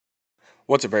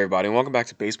What's up, everybody? And welcome back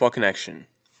to Baseball Connection.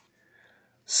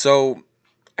 So,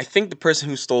 I think the person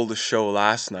who stole the show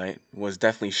last night was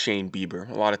definitely Shane Bieber.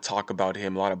 A lot of talk about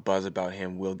him, a lot of buzz about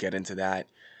him. We'll get into that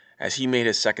as he made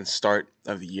his second start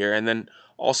of the year. And then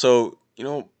also,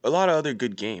 a lot of other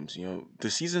good games.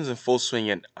 The season's in full swing,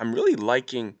 and I'm really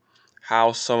liking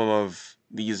how some of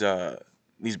these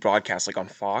broadcasts, like on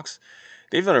Fox,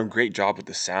 they've done a great job with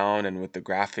the sound and with the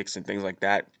graphics and things like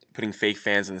that, putting fake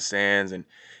fans in the stands, and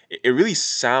it really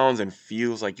sounds and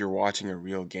feels like you're watching a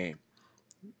real game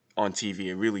on TV.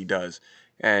 It really does,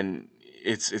 and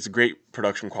it's great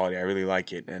production quality. I really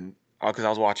like it, and because I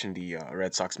was watching the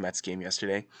Red Sox Mets game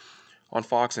yesterday on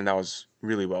Fox, and that was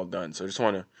really well done. So I just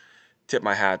want to tip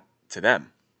my hat to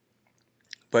them.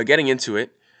 But getting into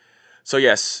it, so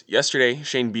yes, yesterday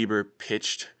Shane Bieber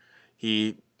pitched.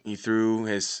 He threw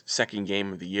his second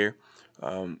game of the year,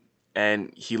 um,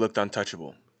 and he looked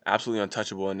untouchable, absolutely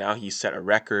untouchable. And now he set a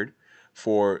record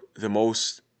for the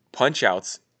most punch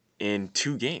outs in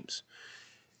 2 games.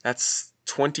 That's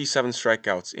 27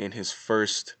 strikeouts in his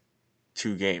first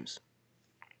 2 games.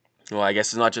 Well, I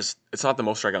guess it's not the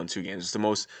most strikeout in 2 games. It's the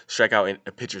most strikeout in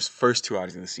a pitcher's first 2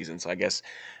 outings in the season. So I guess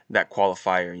that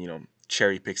qualifier,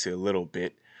 cherry picks it a little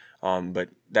bit, but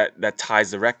that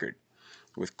ties the record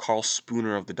with Carl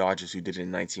Spooner of the Dodgers, who did it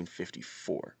in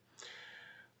 1954.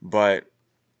 But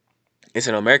it's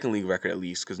an American League record at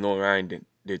least, because Nolan Ryan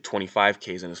did 25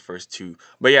 Ks in his first 2.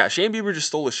 But yeah, Shane Bieber just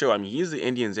stole the show. I mean, he's the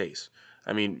Indians' ace.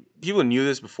 I mean, people knew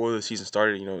this before the season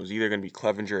started. It was either going to be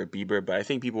Clevenger or Bieber, but I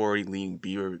think people were already leaning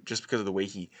Bieber just because of the way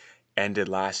he ended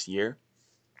last year.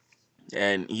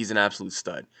 And he's an absolute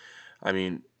stud. I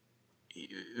mean,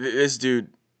 this dude.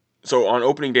 So on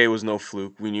opening day was no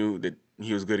fluke. We knew that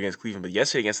he was good against Cleveland, but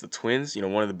yesterday against the Twins,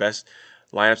 one of the best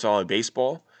lineups in all of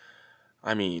baseball.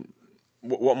 I mean,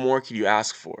 what more could you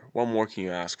ask for? What more can you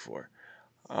ask for?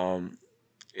 Um,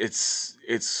 it's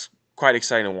quite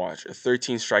exciting to watch. A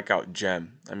 13 strikeout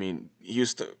gem. I mean, he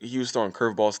was throwing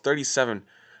curveballs, 37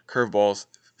 curveballs,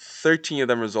 13 of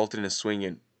them resulted in a swing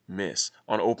and miss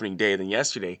on opening day. Then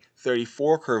yesterday,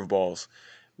 34 curveballs,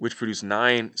 which produced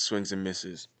 9 swings and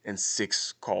misses and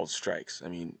 6 called strikes. I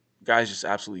mean, guys just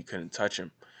absolutely couldn't touch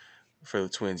him for the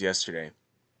Twins yesterday.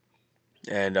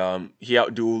 And he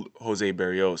outdueled Jose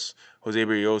Barrios. Jose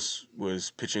Barrios was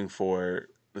pitching for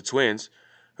the Twins,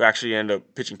 who actually ended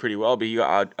up pitching pretty well, but he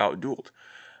got outdueled.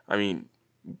 I mean,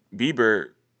 Bieber,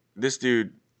 this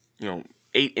dude, you know,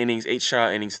 8 innings, 8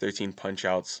 shutout innings, 13 punch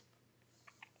outs,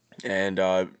 and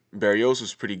Barrios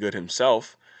was pretty good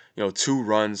himself. 2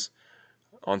 runs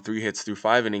on 3 hits through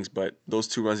 5 innings, but those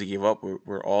 2 runs he gave up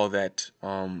were all that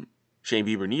Shane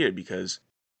Bieber needed because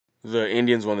the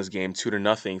Indians won this game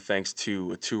 2-0 thanks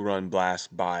to a 2-run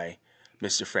blast by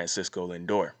Mr. Francisco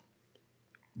Lindor.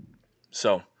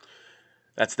 So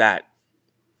that's that.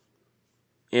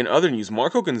 In other news,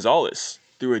 Marco Gonzalez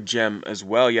threw a gem as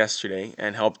well yesterday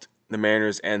and helped the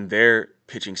Mariners and their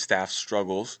pitching staff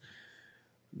struggles.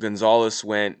 Gonzalez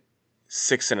went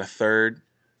 6 1/3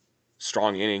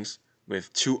 strong innings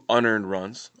with 2 unearned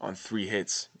runs on 3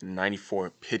 hits and 94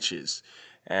 pitches,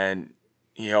 and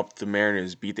he helped the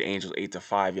Mariners beat the Angels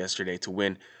 8-5 yesterday to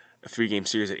win a 3-game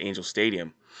series at Angel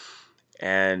Stadium.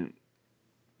 And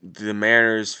the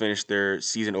Mariners finished their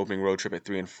season opening road trip at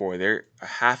 3-4. They're a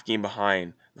half game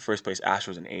behind the first place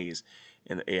Astros and A's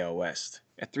in the AL West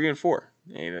at 3-4.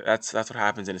 That's what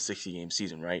happens in a 60-game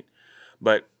season, right?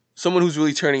 But someone who's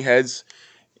really turning heads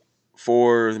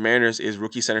for the Mariners is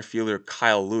rookie center fielder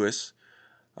Kyle Lewis.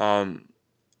 Um,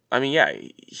 I mean, yeah,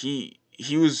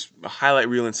 he was a highlight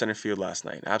reel in center field last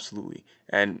night, absolutely,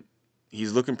 and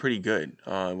he's looking pretty good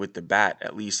with the bat.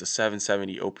 At least a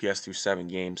 770 OPS through 7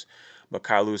 games. But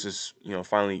Kyle Lewis is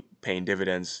finally paying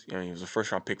dividends. He was a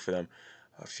first round pick for them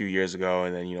a few years ago,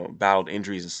 and then battled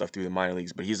injuries and stuff through the minor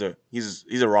leagues. But he's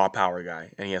a raw power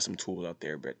guy, and he has some tools out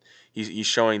there. But he's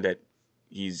showing that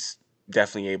he's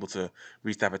definitely able to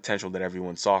reach that potential that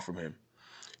everyone saw from him.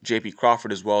 J.P.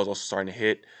 Crawford as well is also starting to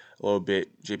hit a little bit.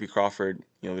 J.P. Crawford,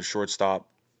 the shortstop,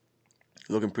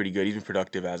 looking pretty good. He's been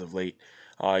productive as of late.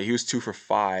 He was 2 for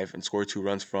 5 and scored 2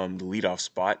 runs from the leadoff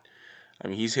spot. I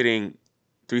mean, he's hitting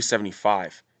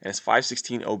 375, and his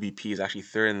 516 OBP is actually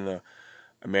third in the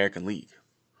American League.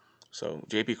 So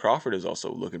J.P. Crawford is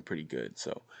also looking pretty good.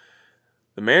 So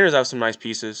the Mariners have some nice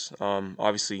pieces.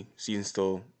 Obviously, season's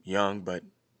still young, but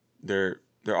they're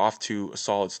off to a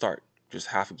solid start. Just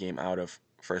half a game out of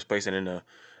first place, and in a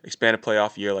expanded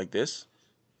playoff year like this,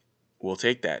 we'll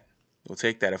take that. We'll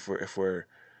take that if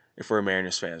we're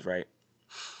Mariners fans, right?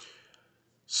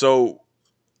 So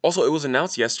also, it was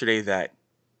announced yesterday that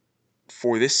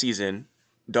for this season,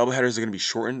 doubleheaders are going to be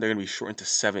shortened. They're going to be shortened to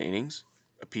 7 innings.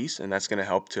 apiece, and that's going to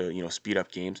help to speed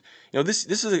up games. This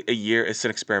is a year. It's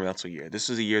an experimental year. This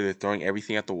is a year they're throwing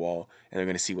everything at the wall, and they're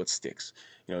going to see what sticks.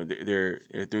 They're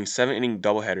doing 7 inning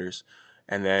doubleheaders,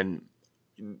 and then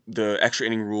the extra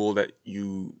inning rule that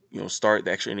start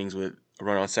the extra innings with a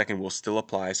runner on second will still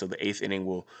apply. So the eighth inning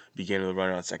will begin with a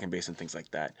runner on second base and things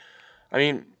like that. I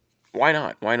mean, why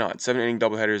not? Why not? 7 inning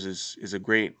doubleheaders is a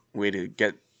great way to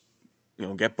get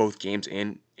both games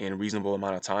in a reasonable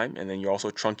amount of time, and then you're also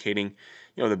truncating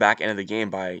the back end of the game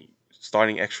by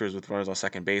starting extras with runners on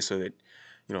second base, so that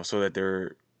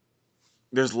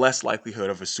there's less likelihood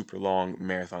of a super long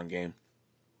marathon game.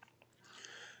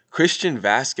 Christian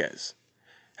Vasquez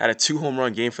had a 2 home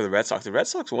run game for the Red Sox. The Red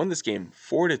Sox won this game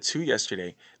 4-2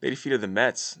 yesterday. They defeated the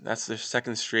Mets. That's their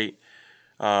second straight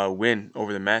win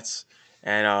over the Mets,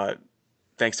 and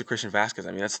thanks to Christian Vasquez.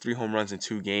 I mean, that's 3 home runs in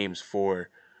 2 games for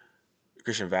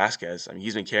Christian Vasquez. I mean,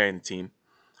 he's been carrying the team.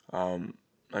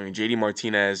 JD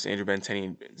Martinez, Andrew Benintendi,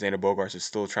 and Xander Bogaerts is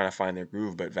still trying to find their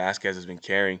groove, but Vasquez has been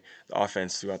carrying the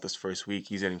offense throughout this first week.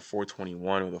 He's hitting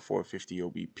 .421 with a .450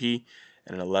 OBP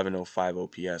and an 1105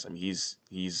 OPS. I mean,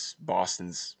 he's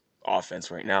Boston's offense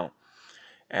right now.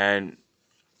 And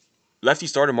lefty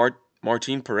starter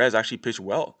Martin Perez actually pitched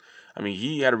well. I mean,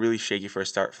 he had a really shaky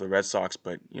first start for the Red Sox,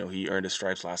 but he earned his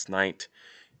stripes last night.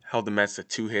 Held the Mets to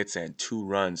 2 hits and 2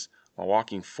 runs while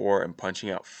walking 4 and punching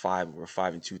out 5 over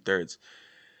 5 and 2/3.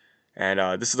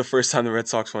 And this is the first time the Red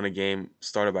Sox won a game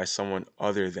started by someone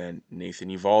other than Nathan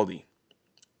Eovaldi.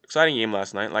 Exciting game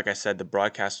last night. Like I said, the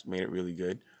broadcast made it really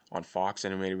good on Fox,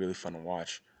 and it made it really fun to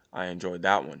watch. I enjoyed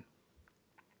that one.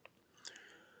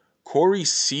 Corey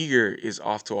Seager is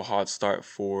off to a hot start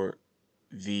for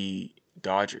the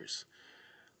Dodgers.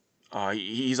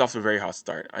 He's off to a very hot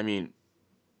start. I mean,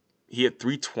 he hit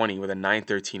 .320 with a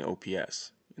 .913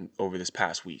 OPS over this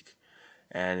past week.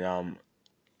 And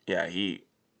yeah,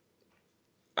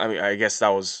 I guess that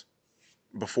was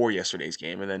before yesterday's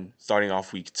game, and then starting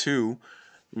off week 2,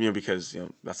 because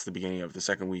that's the beginning of the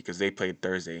second week, because they played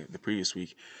Thursday the previous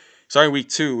week. Starting week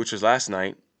 2, which was last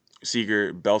night,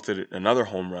 Seager belted another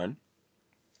home run,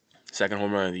 second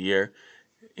home run of the year,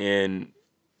 in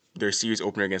their series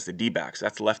opener against the D-backs.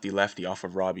 That's lefty off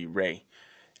of Robbie Ray,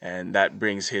 and that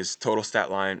brings his total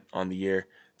stat line on the year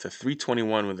to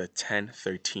 .321 with a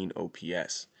 .1013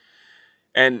 OPS.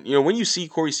 And when you see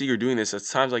Corey Seager doing this, at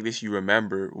times like this, you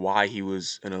remember why he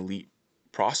was an elite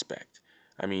prospect.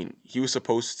 I mean, he was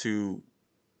supposed to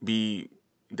be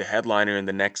the headliner in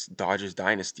the next Dodgers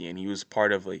dynasty, and he was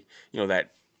part of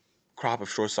that crop of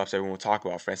shortstops everyone will talk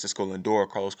about: Francisco Lindor,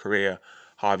 Carlos Correa,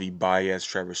 Javi Baez,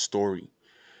 Trevor Story,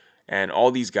 and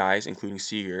all these guys, including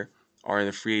Seager, are in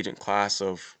the free agent class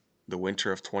of the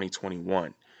winter of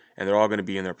 2021. And they're all going to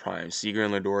be in their prime. Seager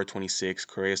and Lindor are 26,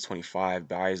 Correa is 25,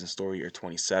 Baez and Story are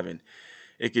 27.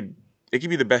 It could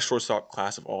be the best shortstop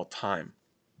class of all time,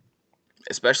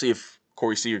 especially if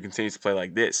Corey Seager continues to play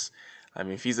like this. I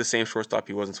mean, if he's the same shortstop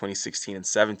he was in 2016 and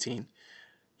 17,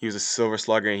 he was a Silver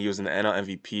Slugger and he was in the NL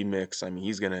MVP mix. I mean,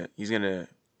 he's gonna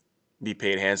be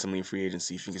paid handsomely in free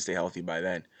agency if he can stay healthy by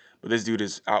then. But this dude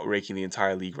is outraking the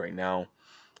entire league right now.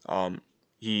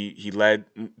 He led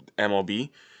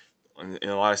MLB in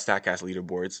a lot of StatCast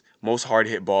leaderboards. Most hard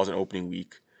hit balls in opening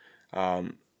week.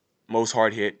 Most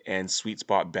hard hit and sweet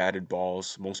spot batted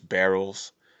balls. Most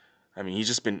barrels. I mean, he's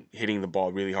just been hitting the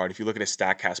ball really hard. If you look at his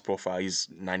StatCast profile, he's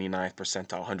 99th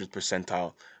percentile, 100th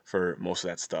percentile for most of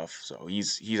that stuff. So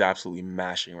he's absolutely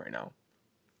mashing right now.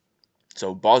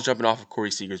 So balls jumping off of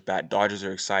Corey Seager's bat. Dodgers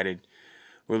are excited.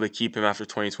 Will they keep him after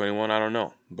 2021? I don't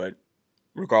know. But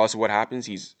regardless of what happens,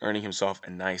 he's earning himself a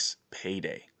nice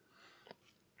payday.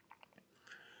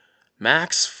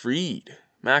 Max Fried.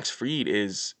 Max Fried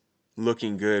is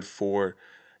looking good for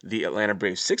the Atlanta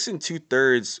Braves. 6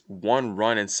 2/3, 1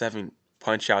 run and 7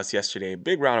 punch outs yesterday. A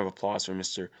big round of applause for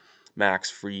Mr. Max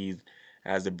Fried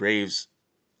as the Braves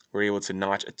were able to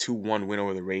notch a 2-1 win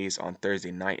over the Rays on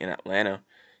Thursday night in Atlanta.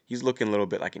 He's looking a little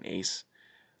bit like an ace.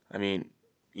 I mean,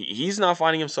 he's not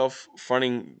finding himself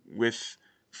fronting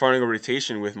a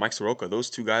rotation with Mike Soroka. Those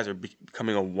two guys are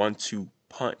becoming a 1-2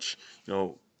 punch.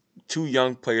 Two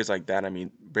young players like that. I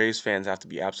mean, Braves fans have to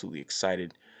be absolutely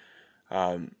excited.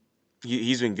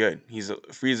 He's been good.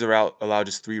 Fried's allowed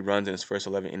just 3 runs in his first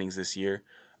 11 innings this year.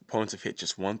 Opponents have hit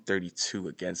just 132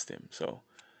 against him. So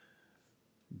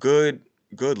good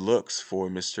looks for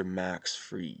Mr. Max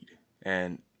Fried,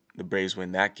 and the Braves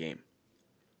win that game.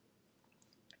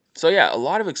 So yeah, a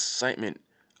lot of excitement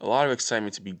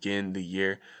to begin the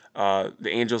year. The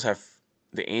Angels have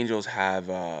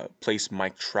placed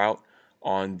Mike Trout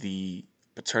on the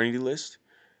paternity list.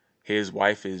 His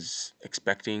wife is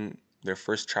expecting their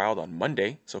first child on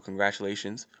Monday, so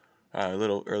congratulations, A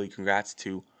little early congrats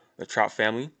to the Trout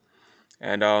family.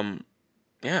 And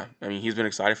yeah, I mean, he's been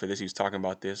excited for this. He was talking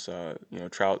about this.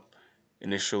 Trout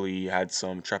initially had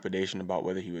some trepidation about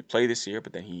whether he would play this year,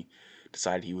 but then he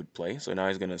decided he would play. So now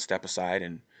he's going to step aside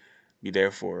and be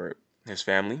there for his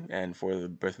family and for the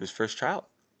birth of his first child.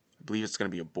 I believe it's going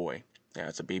to be a boy. Yeah,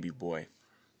 it's a baby boy.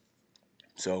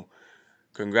 So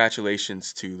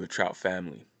congratulations to the Trout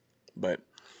family. But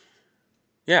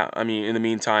yeah, I mean, in the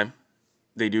meantime,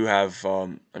 they do have,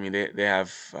 they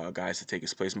have guys to take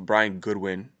his place. Brian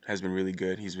Goodwin has been really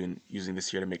good. He's been using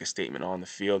this year to make a statement on the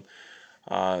field.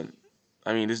 Uh,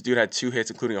 this dude had 2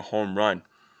 hits, including a home run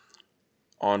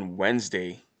on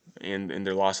Wednesday in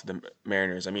their loss to the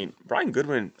Mariners. I mean, Brian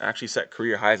Goodwin actually set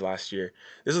career highs last year.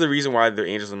 This is the reason why the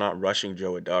Angels are not rushing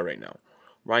Jo Adell right now.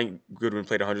 Brian Goodwin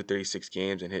played 136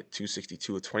 games and hit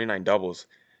 262 with 29 doubles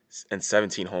and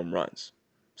 17 home runs.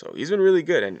 So he's been really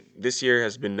good, and this year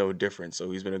has been no different.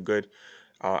 So he's been a good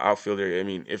outfielder. I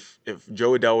mean, if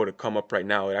Jo Adell were to come up right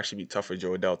now, it'd actually be tough for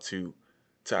Jo Adell to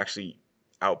actually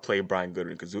outplay Brian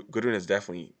Goodwin, because Goodwin has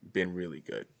definitely been really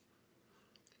good.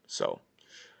 So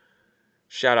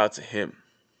shout out to him.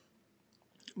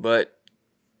 But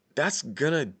that's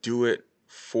gonna do it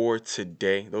for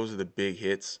today. Those are the big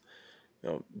hits,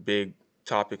 big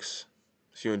topics.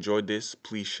 If you enjoyed this,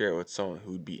 please share it with someone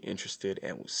who'd be interested,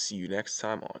 and we'll see you next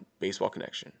time on Baseball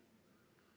Connection.